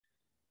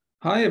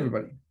Hi,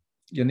 everybody.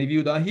 Yaniv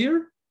Yuda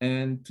here,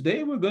 and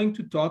today we're going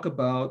to talk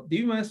about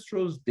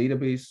DBmaestro's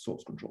database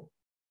source control.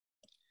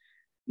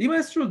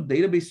 DBmaestro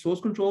database source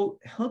control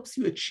helps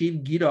you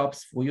achieve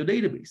GitOps for your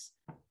database.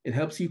 It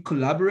helps you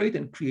collaborate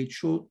and create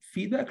short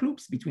feedback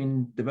loops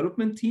between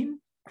development team,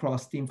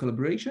 cross-team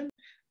collaboration,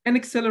 and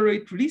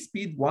accelerate release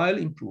speed while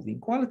improving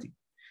quality.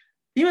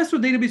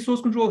 DBmaestro database source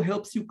control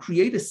helps you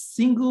create a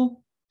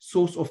single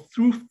source of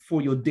truth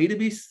for your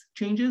database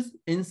changes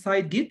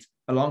inside Git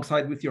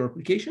alongside with your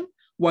application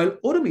while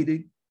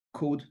automating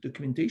code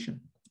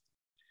documentation.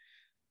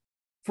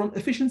 From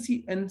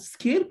efficiency and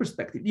scale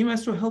perspective,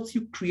 DBmaestro helps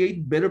you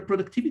create better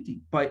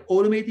productivity by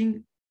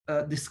automating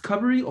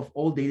discovery of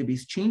all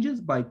database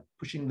changes by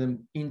pushing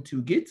them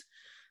into Git,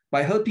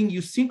 by helping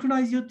you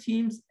synchronize your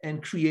teams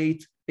and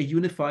create a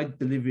unified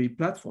delivery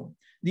platform.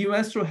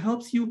 DBmaestro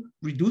helps you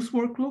reduce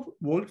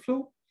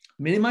workflow,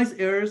 minimize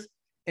errors,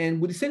 and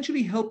would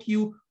essentially help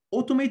you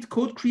automate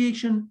code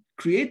creation,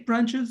 create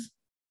branches,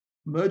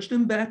 merge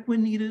them back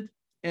when needed,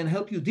 and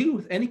help you deal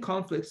with any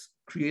conflicts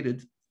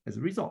created as a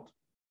result.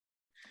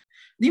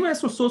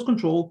 DBmaestro Source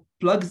Control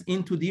plugs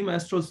into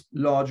DBmaestro's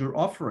larger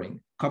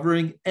offering,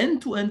 covering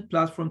end-to-end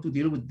platform to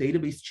deal with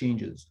database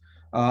changes,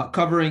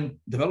 covering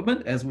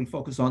development, as we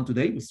focus on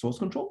today with Source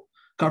Control,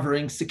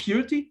 covering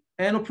security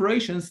and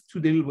operations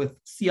to deal with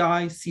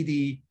CI,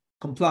 CD,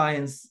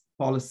 compliance,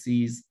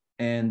 policies,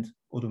 and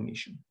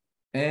automation.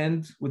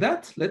 And with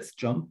that, let's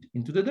jump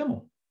into the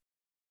demo.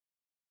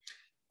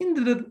 In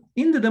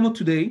the demo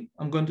today,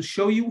 I'm going to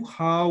show you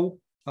how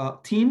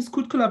teams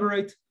could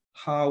collaborate,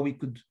 how we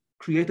could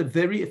create a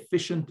very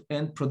efficient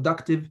and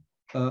productive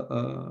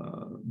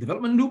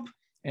development loop,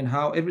 and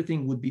how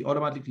everything would be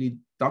automatically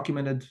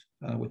documented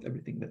with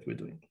everything that we're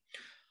doing.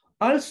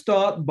 I'll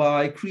start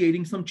by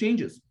creating some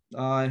changes.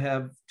 I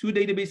have two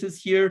databases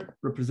here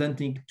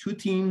representing two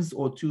teams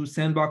or two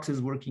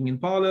sandboxes working in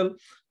parallel.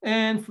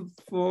 And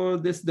for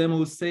this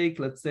demo's sake,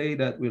 let's say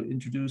that we'll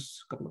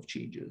introduce a couple of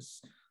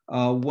changes.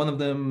 One of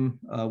them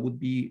would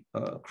be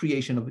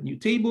creation of a new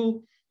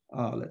table.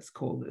 Let's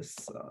call this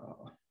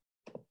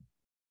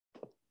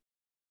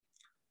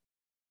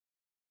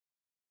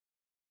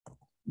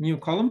new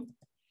column.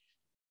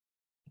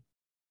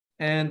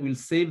 And we'll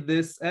save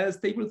this as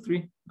table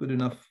 3, good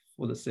enough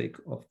for the sake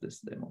of this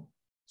demo.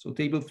 So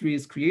table 3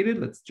 is created.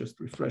 Let's just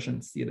refresh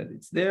and see that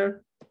it's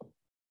there.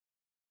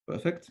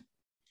 Perfect.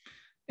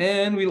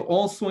 And we'll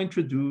also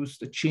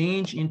introduce a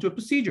change into a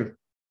procedure.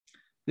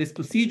 This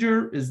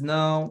procedure is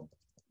now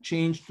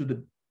changed to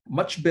the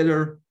much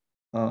better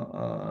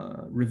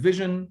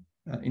revision,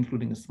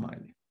 including a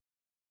smiley.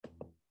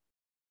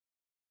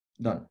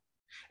 Done.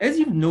 As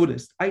you've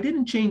noticed, I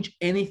didn't change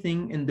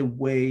anything in the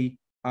way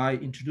I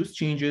introduce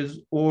changes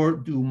or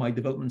do my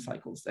development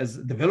cycles. As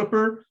a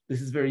developer,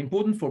 this is very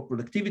important for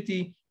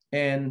productivity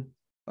and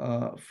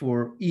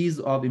for ease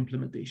of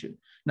implementation.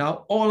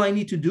 Now, all I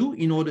need to do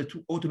in order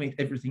to automate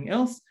everything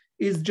else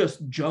is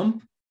just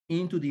jump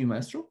into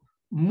DBmaestro,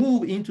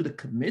 move into the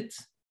commit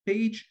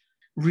page,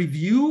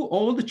 review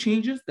all the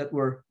changes that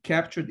were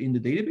captured in the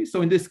database.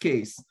 So in this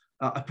case,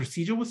 a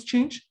procedure was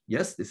changed.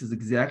 Yes, this is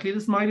exactly the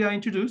smiley I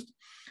introduced.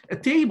 A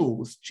table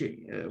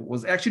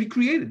was actually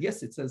created.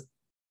 Yes, it says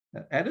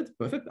added.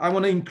 Perfect. I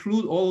want to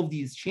include all of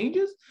these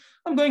changes.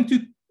 I'm going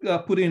to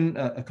put in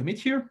a commit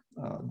here,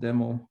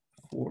 demo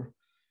for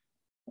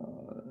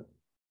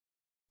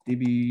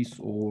DB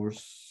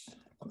source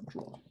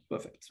control.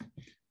 Perfect.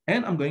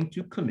 And I'm going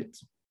to commit.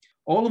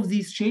 All of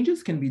these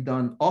changes can be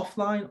done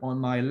offline on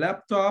my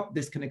laptop,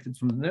 disconnected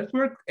from the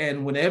network.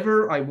 And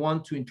whenever I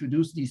want to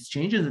introduce these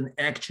changes and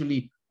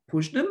actually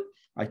push them,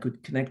 I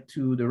could connect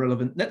to the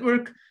relevant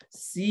network,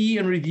 see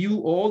and review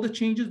all the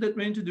changes that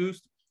were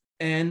introduced,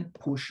 and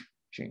push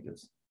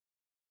changes.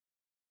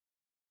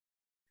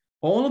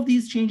 All of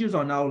these changes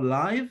are now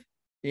live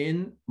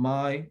in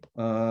my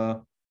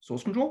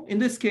source control. In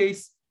this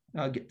case,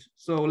 Git.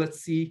 So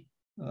let's see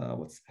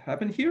what's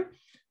happened here.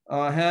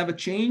 I have a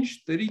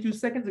change 32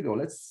 seconds ago.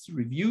 Let's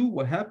review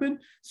what happened.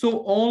 So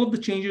all of the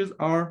changes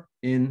are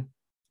in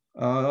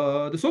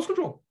the source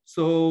control.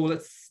 So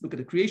let's look at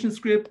the creation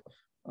script.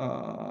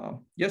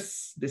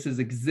 Yes, this is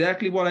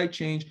exactly what I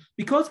changed.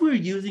 Because we're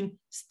using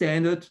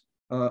standard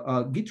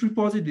Git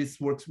repository, this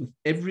works with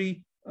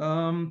every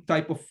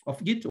type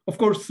of Git. Of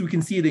course, we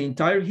can see the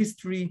entire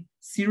history,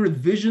 see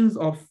revisions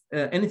of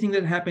anything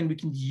that happened. We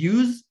can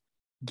use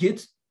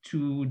Git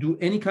to do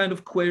any kind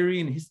of query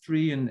in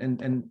history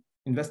and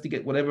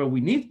investigate whatever we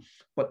need,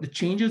 but the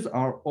changes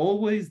are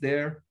always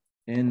there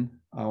in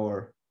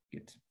our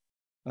Git,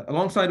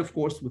 alongside, of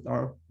course, with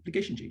our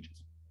application changes.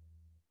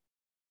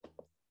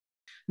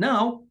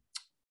 Now,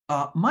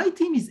 my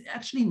team is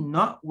actually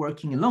not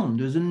working alone.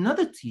 There's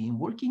another team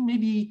working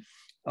maybe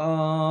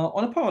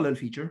on a parallel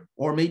feature,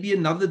 or maybe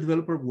another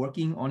developer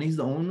working on his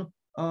own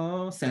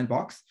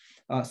sandbox.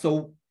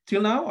 So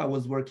till now, I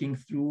was working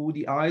through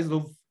the eyes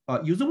of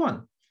user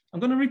 1. I'm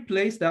going to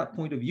replace that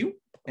point of view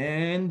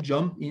and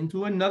jump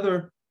into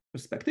another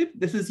perspective.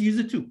 This is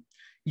user 2.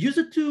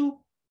 User 2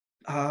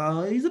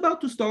 is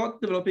about to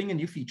start developing a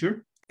new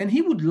feature, and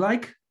he would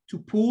like to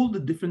pull the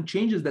different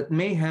changes that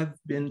may have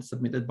been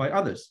submitted by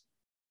others.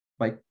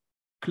 By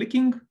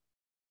clicking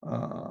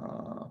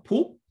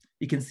pull,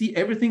 you can see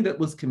everything that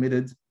was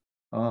committed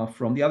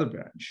from the other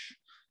branch.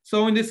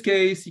 So in this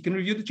case, you can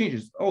review the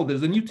changes. Oh,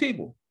 there's a new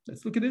table.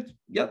 Let's look at it.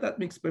 Yeah, that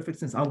makes perfect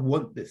sense. I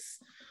want this.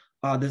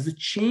 There's a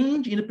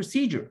change in the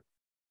procedure.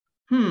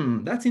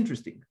 That's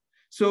interesting.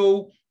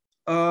 So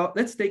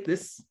let's take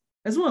this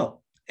as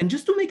well. And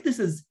just to make this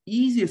as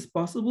easy as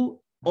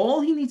possible,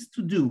 all he needs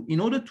to do in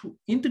order to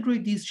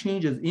integrate these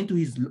changes into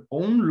his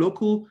own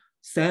local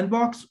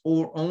sandbox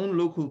or own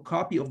local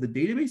copy of the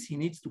database, he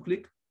needs to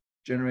click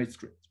Generate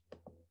Script.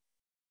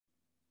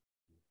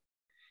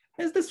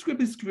 As the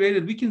script is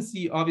created, we can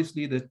see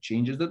obviously the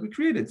changes that we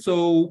created.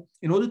 So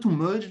in order to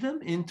merge them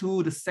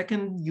into the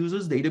second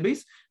user's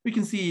database, we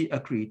can see a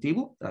create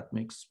table. That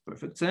makes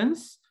perfect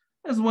sense,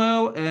 as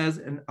well as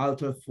an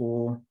alter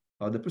for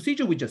the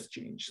procedure we just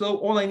changed. So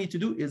all I need to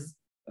do is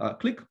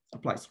click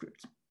Apply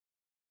Script.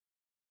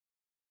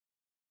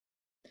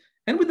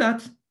 And with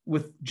that,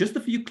 with just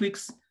a few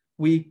clicks,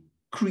 we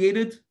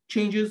created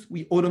changes,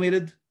 we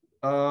automated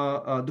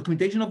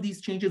documentation of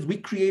these changes, we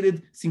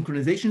created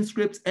synchronization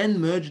scripts and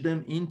merged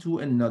them into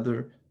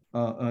another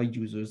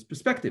user's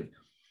perspective.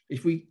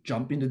 If we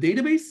jump in the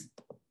database,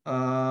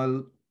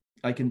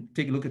 I can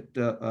take a look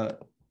at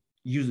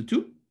user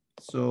 2.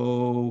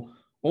 So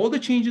all the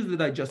changes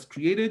that I just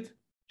created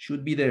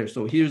should be there.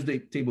 So here's the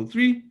table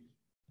 3,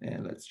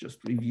 and let's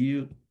just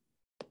review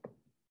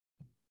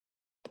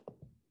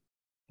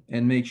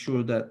and make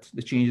sure that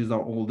the changes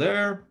are all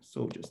there.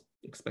 So just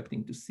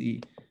expecting to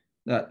see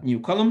that new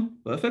column,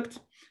 perfect.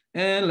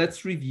 And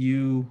let's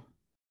review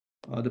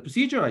the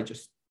procedure I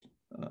just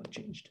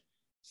changed.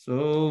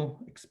 So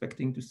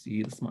expecting to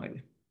see the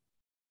smiley.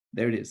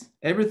 There it is.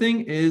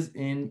 Everything is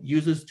in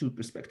users 2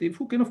 perspective,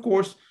 who can of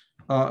course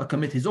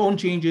commit his own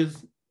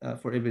changes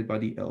for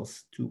everybody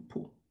else to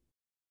pull.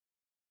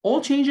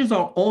 All changes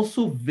are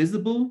also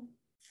visible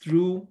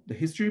through the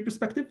history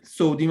perspective.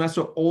 So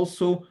DBmaestro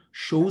also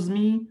shows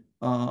me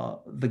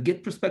the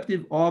Git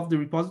perspective of the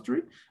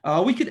repository.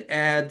 We could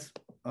add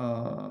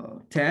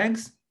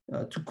tags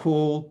to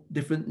call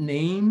different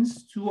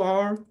names to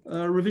our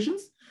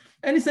revisions.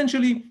 And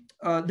essentially,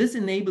 this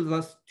enables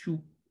us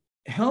to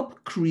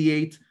help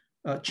create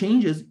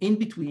changes in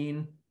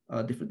between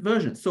different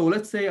versions. So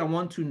let's say I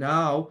want to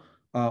now,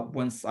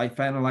 once I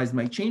finalize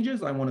my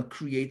changes, I want to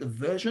create a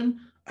version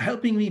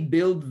helping me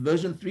build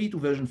version 3 to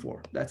version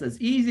 4. That's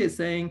as easy as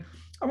saying,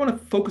 I want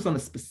to focus on a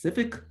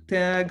specific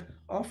tag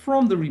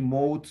from the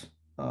remote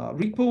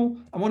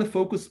repo. I want to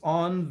focus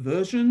on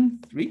version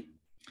 3.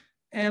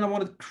 And I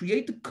want to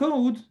create the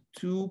code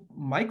to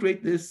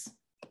migrate this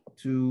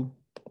to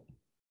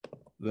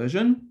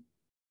version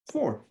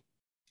 4.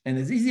 And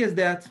as easy as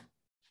that,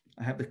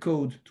 I have the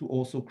code to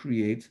also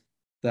create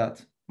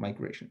that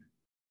migration.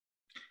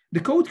 The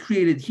code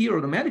created here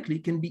automatically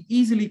can be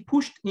easily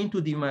pushed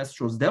into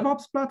DBmaestro's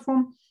DevOps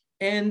platform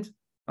and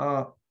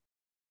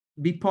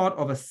be part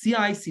of a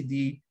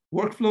CI/CD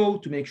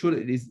workflow to make sure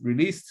that it is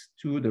released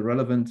to the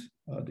relevant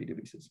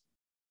databases.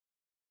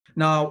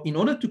 Now, in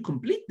order to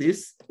complete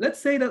this, let's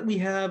say that we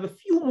have a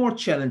few more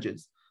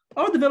challenges.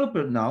 Our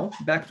developer now,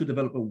 back to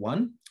developer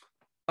 1,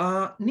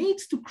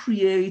 needs to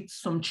create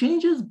some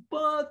changes,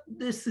 but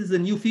this is a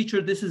new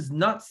feature. This is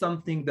not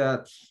something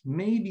that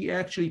may be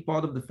actually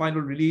part of the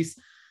final release.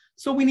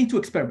 So we need to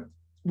experiment.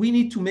 We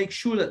need to make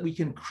sure that we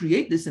can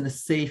create this in a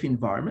safe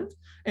environment.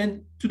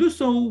 And to do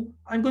so,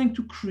 I'm going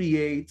to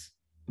create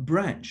a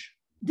branch.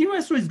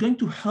 DBmaestro is going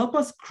to help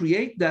us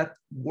create that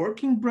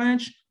working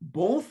branch,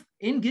 both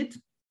in Git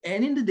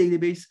and in the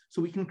database,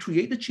 so we can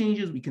create the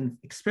changes, we can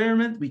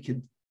experiment, we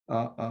can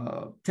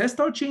test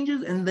our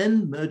changes, and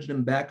then merge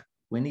them back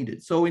when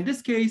needed. So in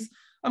this case,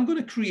 I'm going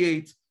to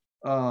create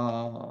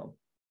a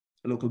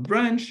local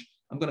branch.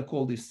 I'm going to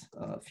call this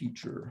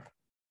feature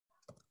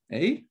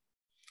A.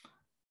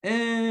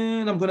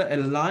 And I'm going to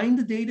align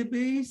the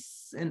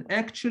database and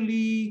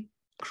actually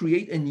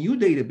create a new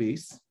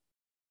database.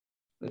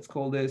 Let's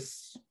call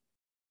this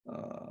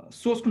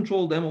source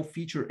control demo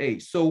feature A.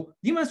 So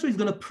DBmaestro is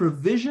going to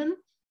provision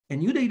a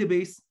new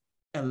database,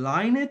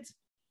 align it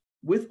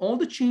with all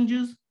the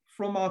changes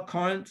from our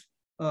current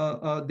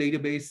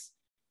database,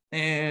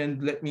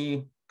 and let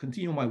me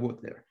continue my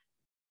work there.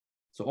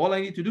 So all I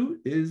need to do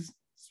is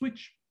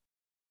switch.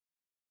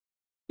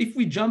 If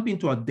we jump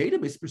into our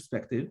database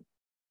perspective,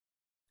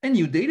 a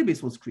new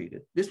database was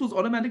created. This was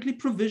automatically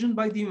provisioned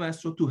by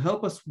DBmaestro to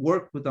help us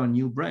work with our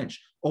new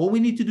branch. All we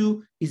need to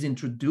do is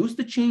introduce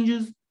the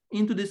changes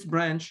into this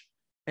branch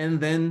and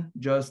then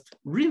just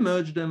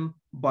remerge them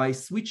by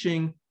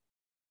switching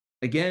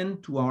again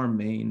to our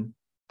main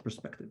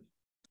perspective.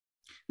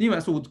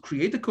 DBmaestro would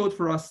create the code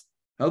for us,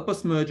 help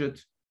us merge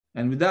it,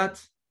 and with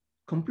that,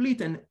 complete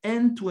an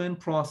end-to-end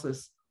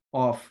process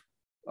of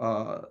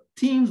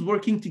teams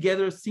working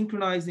together,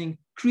 synchronizing,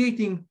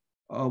 creating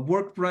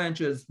work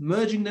branches,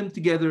 merging them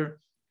together,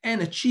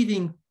 and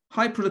achieving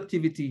high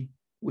productivity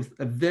with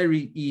a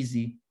very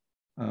easy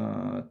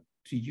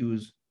to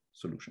use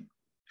solution.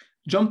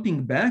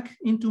 Jumping back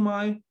into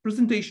my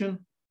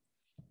presentation,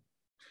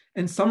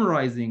 And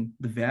summarizing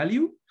the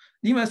value,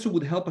 DBmaestro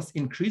would help us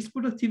increase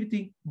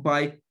productivity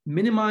by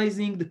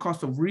minimizing the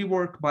cost of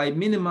rework, by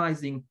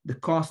minimizing the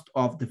cost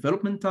of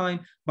development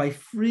time, by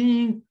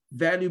freeing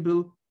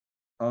valuable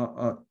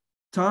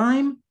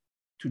time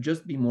to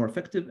just be more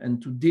effective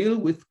and to deal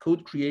with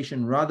code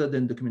creation rather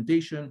than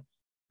documentation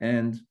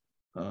and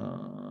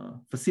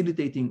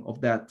facilitating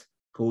of that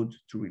code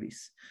to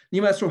release.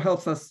 DBmaestro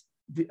helps us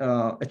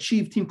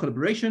achieve team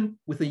collaboration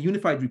with a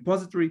unified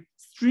repository,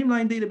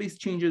 streamline database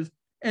changes,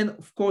 and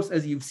of course,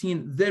 as you've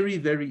seen, very,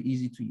 very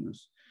easy to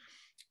use.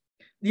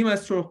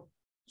 DBmaestro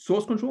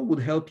source control would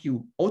help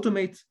you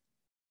automate,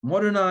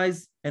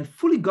 modernize, and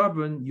fully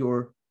govern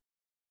your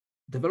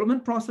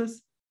development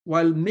process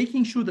while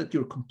making sure that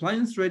you're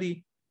compliance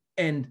ready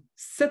and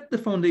set the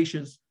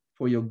foundations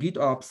for your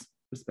GitOps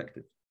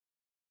perspective.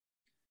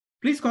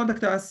 Please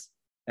contact us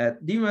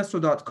at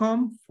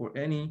dbmaestro.com for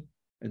any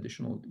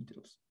additional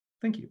details.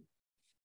 Thank you.